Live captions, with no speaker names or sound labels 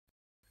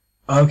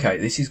Okay,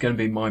 this is going to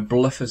be my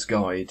bluffer's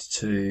guide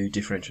to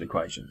differential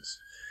equations.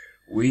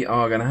 We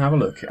are going to have a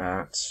look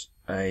at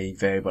a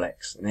variable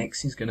x, and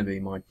x is going to be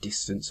my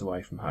distance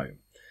away from home.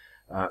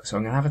 So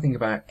I'm going to have a think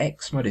about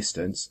x, my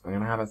distance. I'm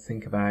going to have a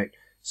think about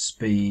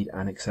speed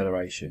and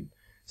acceleration.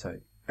 So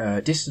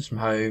distance from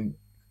home,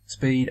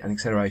 speed and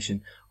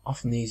acceleration,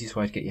 often the easiest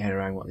way to get your head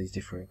around what these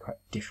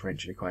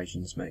differential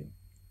equations mean.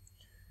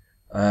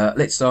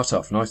 Let's start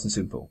off nice and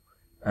simple.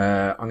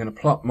 I'm going to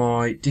plot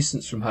my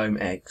distance from home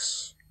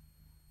x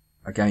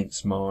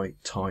against my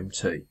time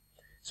t.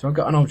 So I've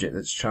got an object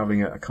that's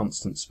travelling at a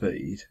constant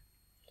speed.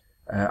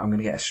 I'm going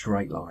to get a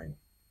straight line.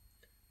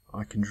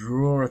 I can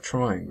draw a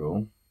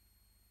triangle,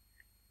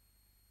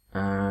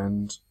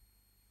 and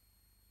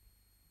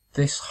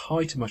this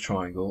height of my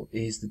triangle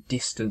is the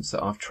distance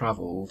that I've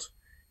travelled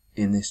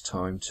in this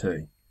time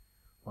t.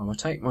 Well, I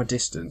take my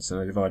distance and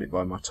I divide it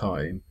by my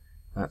time,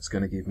 that's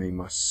going to give me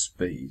my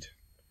speed.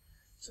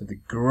 So the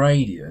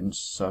gradient,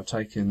 so I've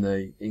taken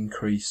the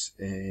increase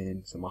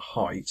in my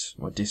height,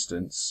 my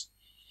distance,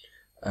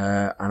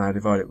 and I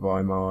divide it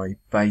by my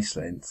base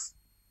length,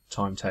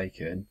 time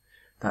taken,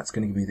 that's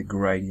going to give me the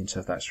gradient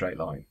of that straight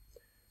line.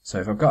 So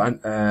if I've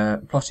got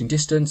plotting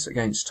distance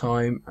against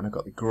time, and I've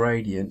got the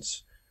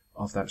gradient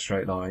of that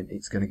straight line,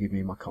 it's going to give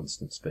me my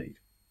constant speed.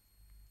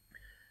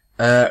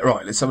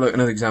 Right, let's have a look at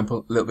another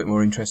example, a little bit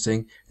more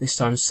interesting. This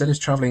time, instead of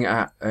travelling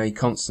at a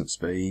constant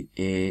speed,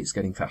 it's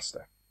getting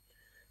faster.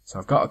 So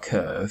I've got a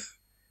curve.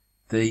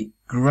 The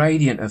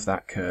gradient of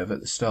that curve at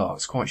the start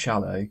is quite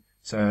shallow,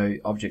 so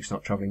object's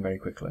not travelling very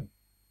quickly.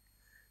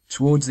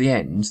 Towards the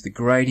end, the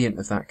gradient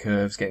of that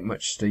curve is getting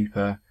much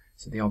steeper,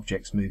 so the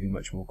object's moving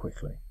much more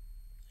quickly.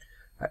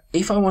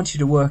 If I wanted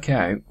to work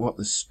out what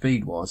the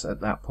speed was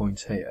at that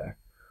point here,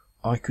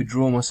 I could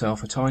draw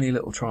myself a tiny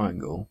little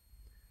triangle,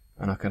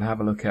 and I could have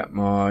a look at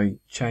my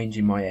change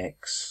in my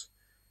x,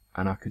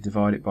 and I could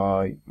divide it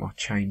by my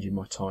change in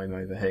my time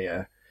over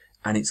here,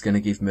 and it's going to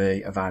give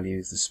me a value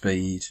of the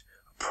speed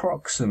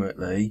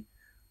approximately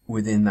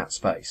within that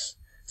space.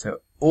 So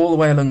all the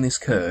way along this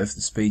curve,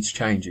 the speed's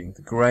changing,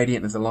 the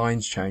gradient of the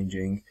line's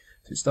changing,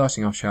 so it's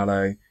starting off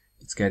shallow,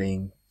 it's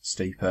getting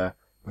steeper,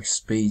 my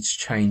speed's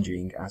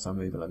changing as I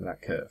move along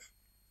that curve.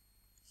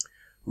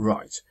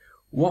 Right,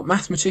 what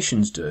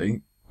mathematicians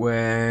do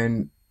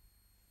when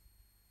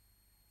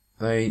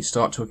they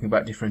start talking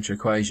about differential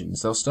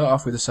equations, they'll start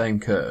off with the same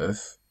curve,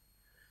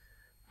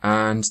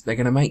 and they're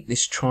going to make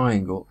this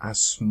triangle as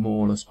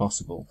small as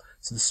possible.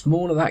 So the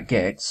smaller that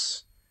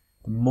gets,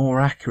 the more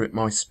accurate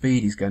my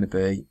speed is going to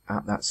be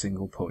at that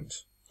single point.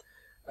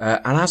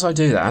 And as I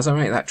do that, as I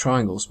make that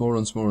triangle smaller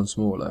and smaller and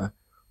smaller,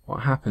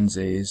 what happens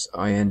is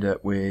I end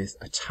up with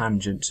a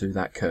tangent to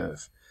that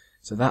curve.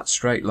 So that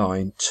straight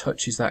line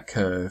touches that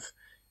curve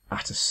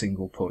at a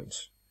single point.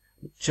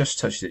 It just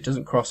touches it,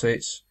 doesn't cross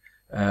it,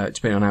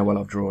 depending on how well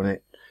I've drawn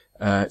it.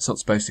 It's not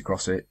supposed to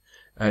cross it.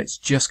 It's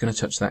just going to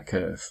touch that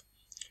curve.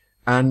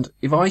 And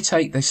if I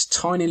take this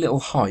tiny little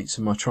height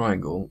of my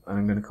triangle, and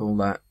I'm going to call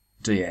that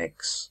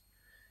dx,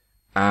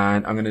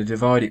 and I'm going to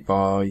divide it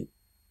by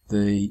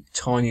the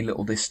tiny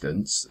little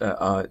distance,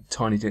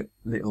 tiny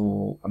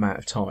little amount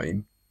of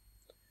time,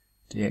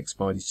 dx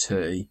by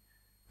dt,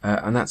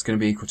 and that's going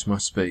to be equal to my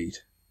speed.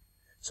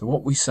 So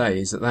what we say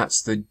is that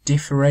that's the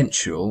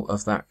differential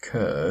of that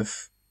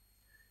curve.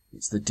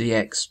 It's the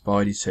dx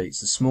by dt. It's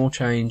the small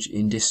change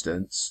in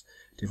distance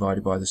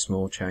divided by the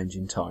small change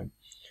in time.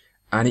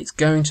 And it's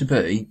going to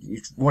be,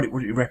 what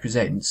it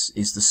represents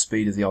is the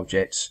speed of the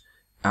object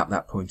at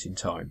that point in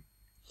time.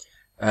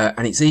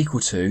 And it's equal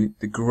to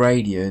the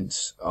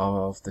gradient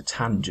of the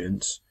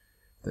tangent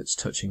that's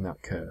touching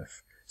that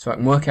curve. So I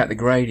can work out the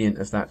gradient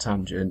of that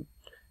tangent.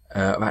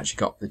 I've actually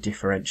got the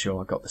differential,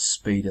 I've got the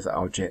speed of that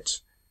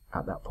object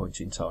at that point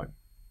in time.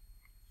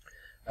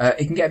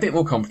 It can get a bit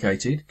more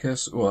complicated,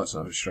 because, well, that's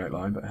not a straight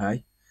line, but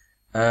hey.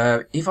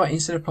 If I,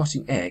 instead of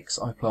plotting x,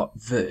 I plot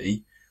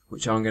v,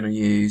 which I'm going to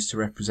use to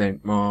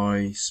represent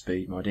my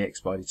speed, my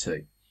dx by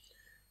dt.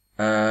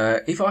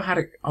 If I had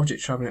an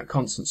object travelling at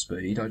constant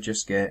speed, I'd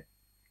just get a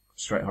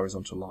straight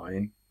horizontal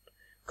line.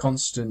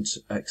 Constant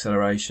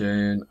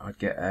acceleration, I'd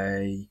get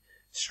a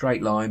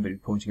straight line,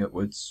 but pointing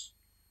upwards.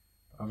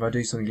 If I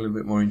do something a little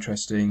bit more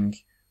interesting,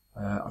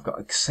 I've got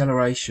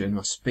acceleration,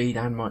 my speed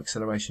and my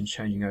acceleration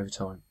changing over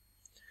time.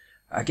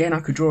 Again, I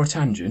could draw a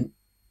tangent,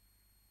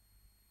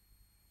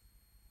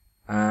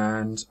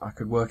 and I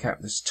could work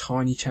out this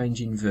tiny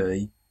change in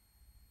v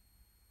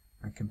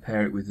and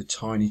compare it with the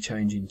tiny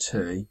change in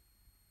t,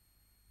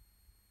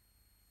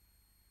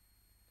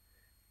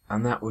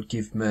 and that would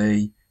give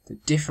me the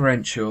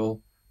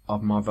differential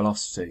of my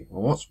velocity.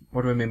 Well,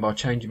 what do I mean by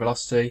change in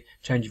velocity?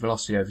 Change in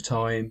velocity over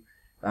time,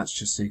 that's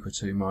just equal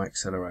to my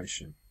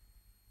acceleration.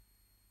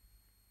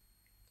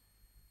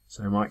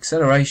 So my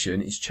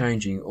acceleration is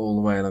changing all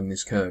the way along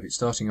this curve. It's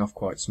starting off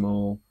quite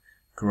small,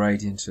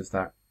 gradient of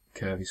that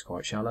curve is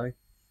quite shallow,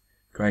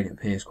 gradient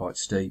up here is quite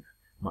steep,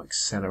 my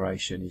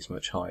acceleration is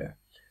much higher.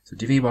 So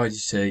dv by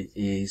dt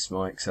is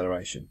my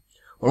acceleration.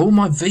 Well, all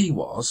my v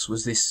was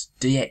this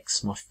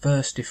dx, my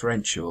first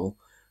differential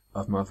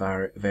of my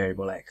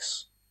variable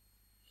x.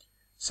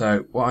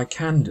 So what I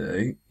can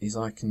do is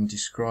I can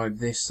describe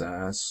this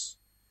as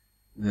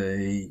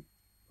the,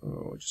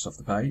 just off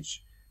the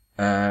page,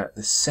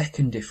 the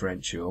second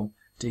differential,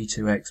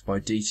 d2x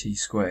by dt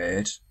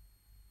squared,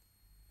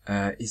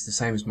 is the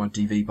same as my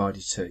dv by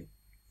dt,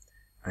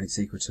 and it's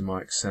equal to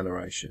my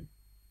acceleration.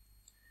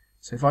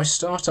 So if I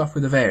start off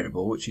with a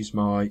variable, which is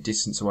my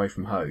distance away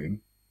from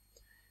home,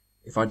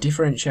 if I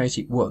differentiate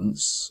it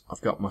once,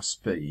 I've got my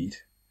speed,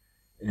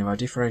 and if I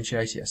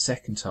differentiate it a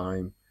second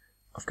time,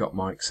 I've got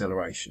my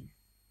acceleration.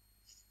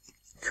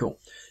 Cool.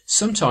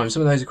 Sometimes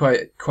some of those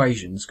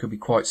equations could be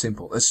quite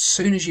simple. As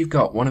soon as you've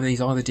got one of these,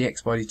 either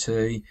dx by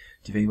dt,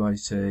 dv by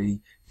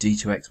dt,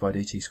 d2x by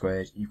dt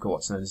squared, you've got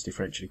what's known as a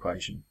differential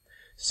equation.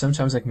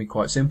 Sometimes they can be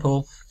quite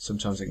simple,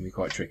 sometimes they can be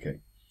quite tricky.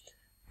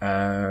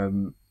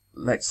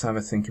 Let's have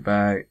a think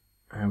about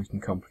how we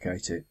can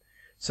complicate it.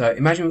 So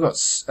imagine we've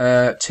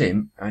got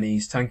Tim, and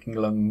he's tanking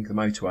along the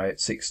motorway at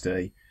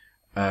 60,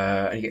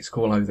 and he gets a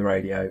call over the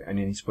radio, and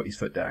he needs to put his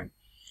foot down.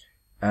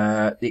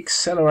 The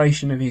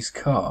acceleration of his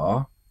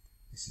car,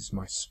 this is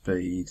my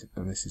speed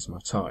and this is my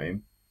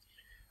time,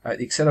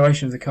 the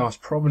acceleration of the car is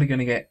probably going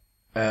to get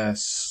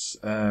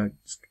going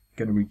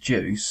to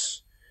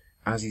reduce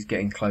as he's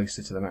getting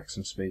closer to the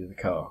maximum speed of the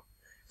car.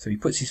 So he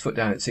puts his foot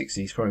down at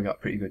 60, he's probably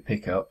got pretty good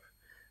pickup,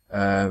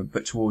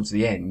 but towards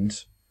the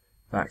end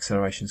that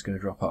acceleration is going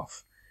to drop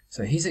off.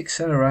 So his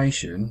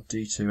acceleration,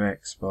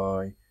 d2x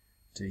by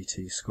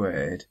dt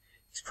squared,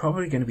 is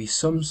probably going to be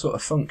some sort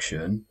of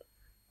function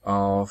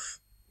of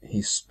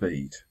his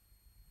speed.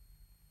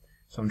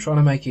 So I'm trying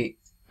to make it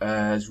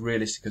as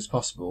realistic as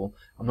possible.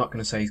 I'm not going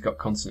to say he's got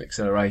constant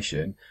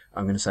acceleration.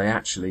 I'm going to say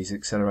actually his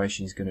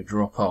acceleration is going to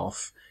drop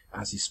off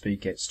as his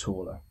speed gets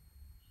taller,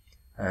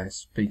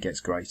 speed gets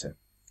greater.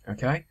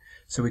 Okay,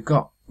 so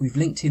we've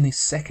linked in this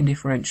second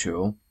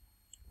differential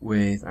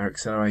with our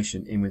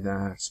acceleration in with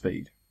our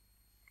speed.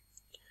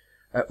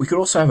 We could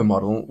also have a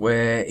model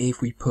where if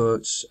we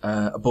put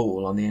a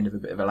ball on the end of a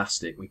bit of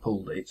elastic, we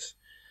pulled it,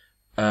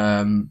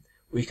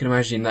 we can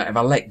imagine that if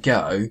I let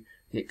go,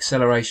 the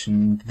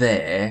acceleration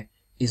there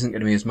isn't going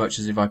to be as much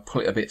as if I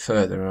pull it a bit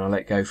further and I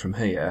let go from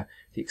here,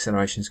 the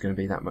acceleration is going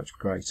to be that much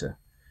greater.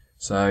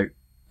 So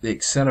the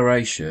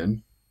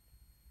acceleration,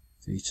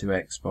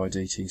 d2x by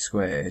dt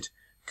squared,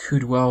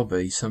 could well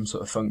be some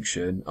sort of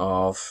function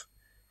of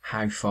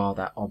how far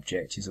that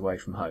object is away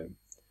from home.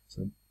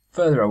 So the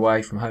further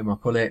away from home I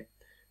pull it,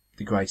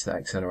 the greater that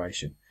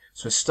acceleration.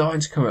 So we're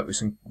starting to come up with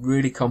some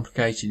really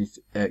complicated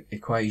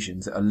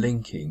equations that are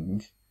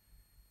linking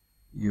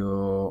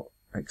your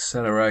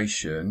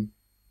acceleration,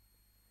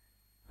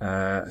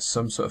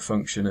 some sort of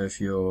function of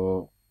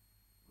your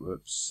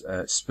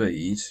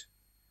speed,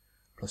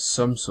 plus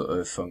some sort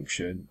of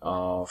function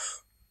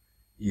of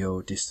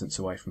your distance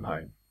away from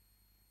home.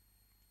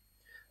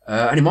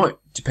 And it might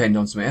depend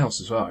on something else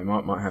as well. It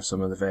might have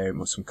some other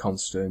variable, some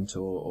constant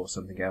or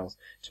something else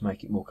to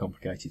make it more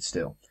complicated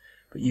still.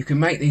 But you can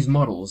make these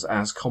models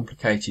as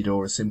complicated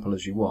or as simple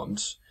as you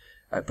want.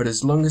 But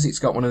as long as it's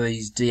got one of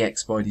these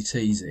dx by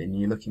dt's in,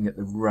 you're looking at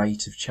the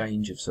rate of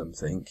change of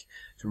something,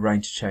 the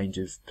rate of change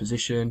of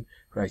position,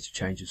 rate of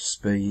change of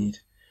speed.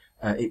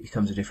 It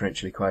becomes a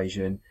differential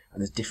equation, and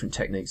there's different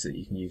techniques that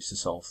you can use to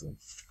solve them.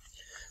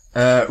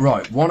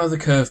 Right, one other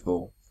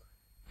curveball.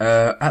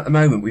 At the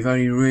moment, we've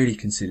only really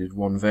considered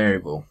one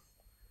variable,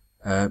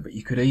 but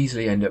you could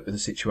easily end up with a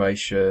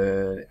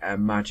situation.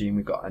 Imagine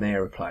we've got an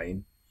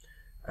aeroplane.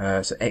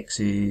 So x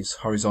is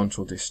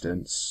horizontal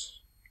distance,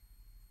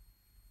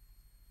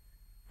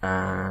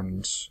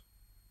 and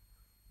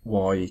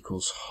y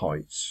equals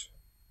height.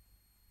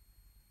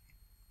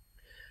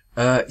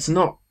 It's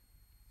not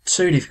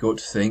too difficult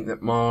to think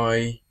that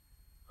my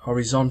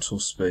horizontal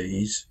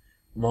speed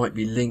might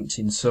be linked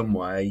in some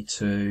way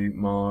to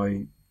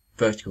my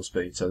vertical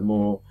speed. So the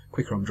more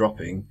quicker I'm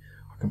dropping,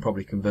 I can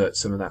probably convert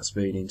some of that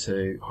speed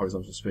into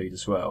horizontal speed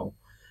as well.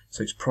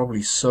 So it's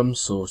probably some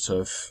sort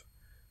of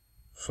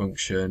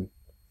function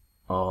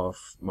of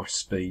my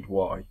speed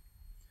y.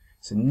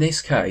 So in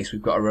this case,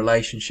 we've got a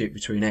relationship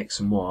between x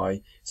and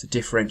y. It's a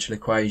differential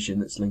equation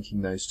that's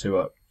linking those two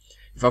up.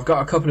 If I've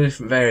got a couple of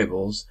different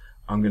variables,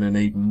 I'm going to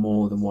need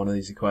more than one of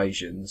these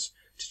equations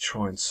to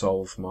try and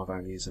solve my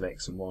values of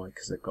x and y,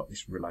 because they've got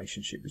this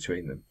relationship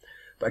between them.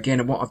 But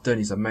again, what I've done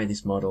is I've made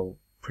this model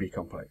pretty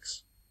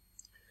complex.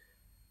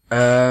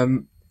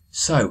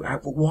 So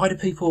why do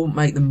people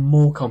make them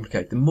more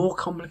complicated? The more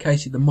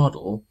complicated the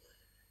model,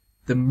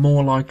 the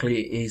more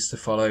likely it is to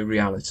follow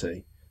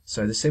reality.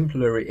 So the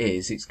simpler it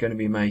is, it's going to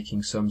be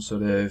making some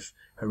sort of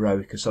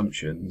heroic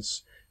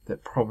assumptions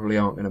that probably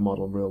aren't going to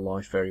model real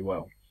life very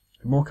well.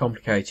 The more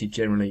complicated,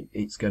 generally,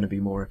 it's going to be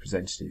more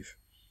representative.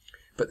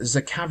 But there's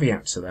a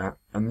caveat to that,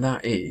 and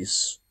that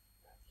is,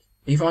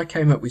 if I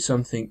came up with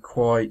something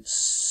quite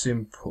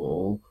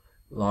simple,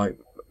 like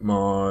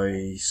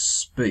my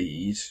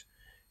speed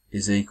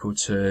is equal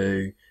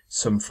to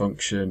some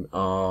function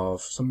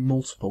of some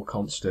multiple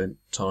constant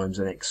times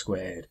an x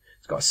squared.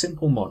 It's got a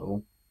simple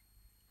model,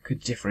 could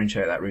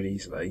differentiate that really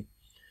easily.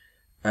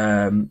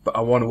 but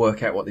I want to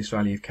work out what this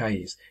value of k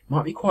is. It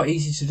might be quite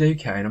easy to do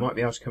k, and I might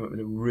be able to come up with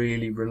a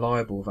really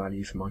reliable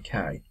value for my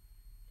k.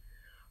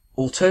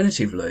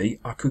 Alternatively,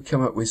 I could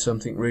come up with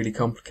something really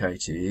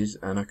complicated,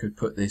 and I could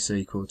put this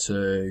equal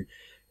to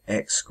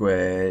x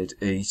squared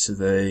e to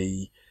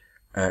the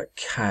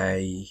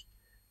k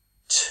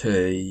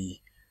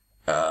t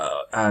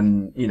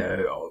and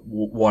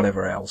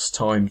whatever else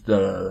times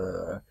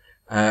and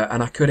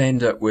I could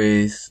end up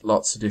with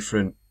lots of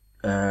different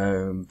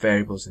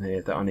variables in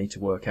here that I need to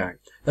work out.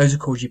 Those are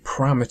called your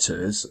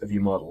parameters of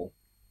your model.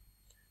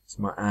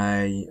 So my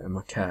a and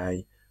my k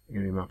are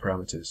going to be my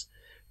parameters.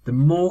 The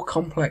more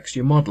complex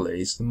your model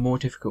is, the more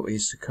difficult it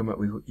is to come up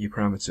with your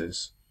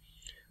parameters.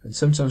 And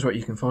sometimes what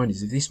you can find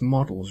is if this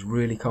model is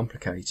really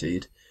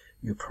complicated,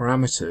 your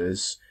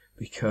parameters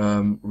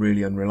become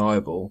really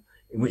unreliable,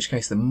 in which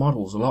case the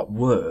model's a lot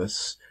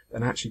worse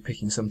than actually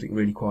picking something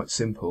really quite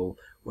simple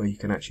where you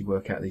can actually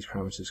work out these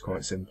parameters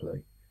quite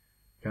simply.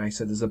 Okay,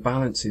 so there's a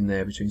balance in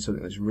there between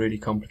something that's really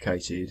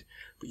complicated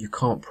but you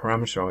can't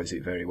parameterize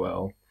it very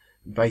well.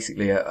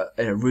 Basically a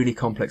really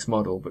complex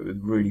model but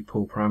with really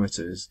poor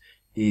parameters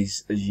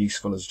is as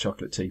useful as a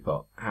chocolate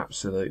teapot.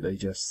 Absolutely,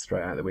 just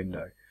straight out the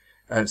window.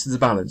 So there's a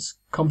balance.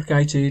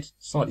 Complicated,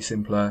 slightly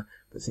simpler,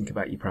 but think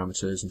about your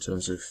parameters in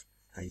terms of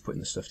how you're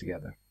putting the stuff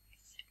together.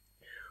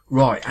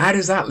 Right, how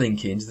does that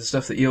link into the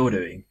stuff that you're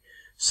doing?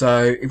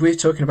 So if we're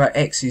talking about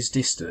x's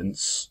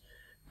distance,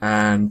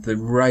 and the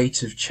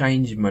rate of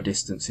change in my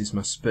distance is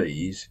my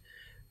speed,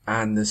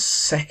 and the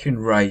second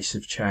rate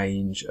of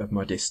change of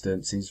my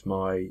distance is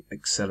my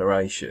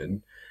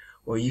acceleration,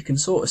 well, you can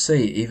sort of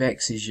see if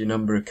x is your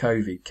number of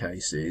COVID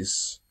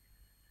cases,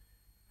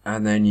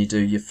 and then you do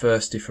your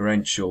first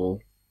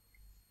differential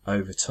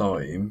over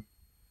time,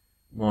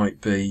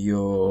 might be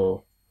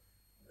your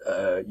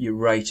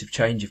rate of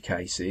change of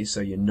cases,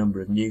 so your number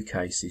of new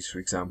cases, for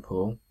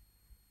example.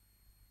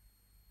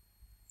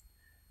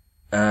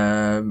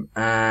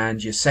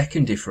 And your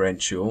second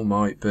differential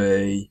might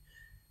be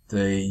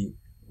the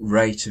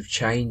rate of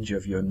change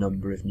of your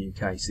number of new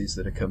cases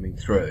that are coming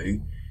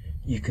through.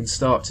 You can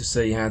start to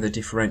see how the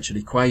differential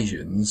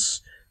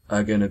equations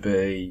are going to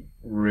be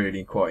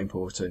really quite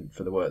important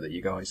for the work that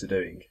you guys are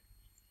doing.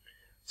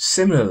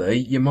 Similarly,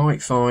 you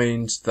might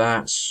find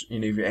that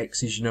if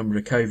x is your number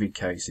of COVID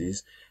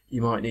cases,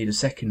 you might need a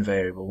second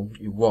variable,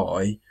 your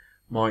y,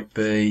 might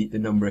be the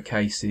number of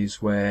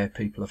cases where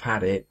people have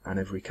had it and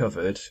have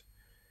recovered.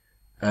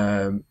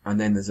 And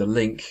then there's a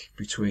link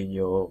between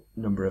your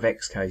number of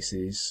X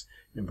cases,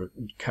 number of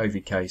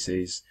COVID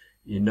cases,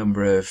 your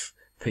number of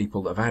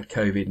people that have had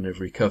COVID and have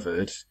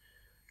recovered,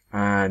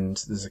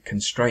 and there's a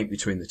constraint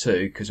between the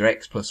two, because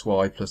X plus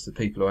Y plus the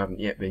people who haven't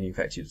yet been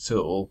infected at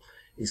all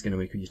is going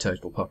to equal your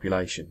total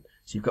population.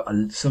 So you've got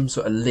some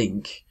sort of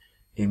link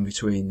in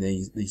between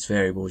these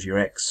variables, your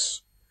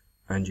X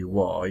and your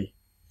Y,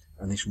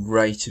 and this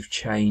rate of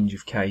change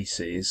of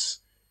cases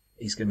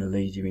is going to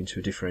lead you into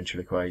a differential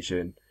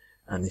equation.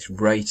 And this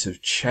rate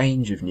of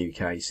change of new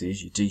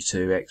cases, your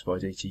d2x by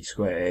dt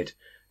squared,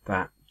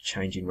 that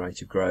changing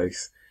rate of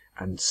growth,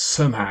 and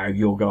somehow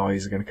your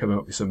guys are going to come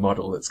up with some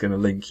model that's going to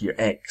link your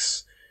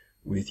x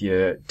with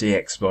your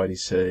dx by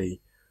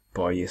dt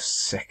by your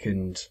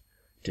second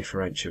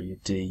differential, your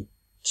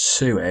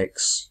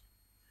d2x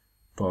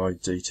by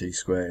dt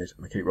squared.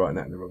 And I keep writing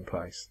that in the wrong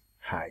place.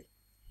 Hey,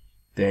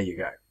 there you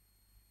go.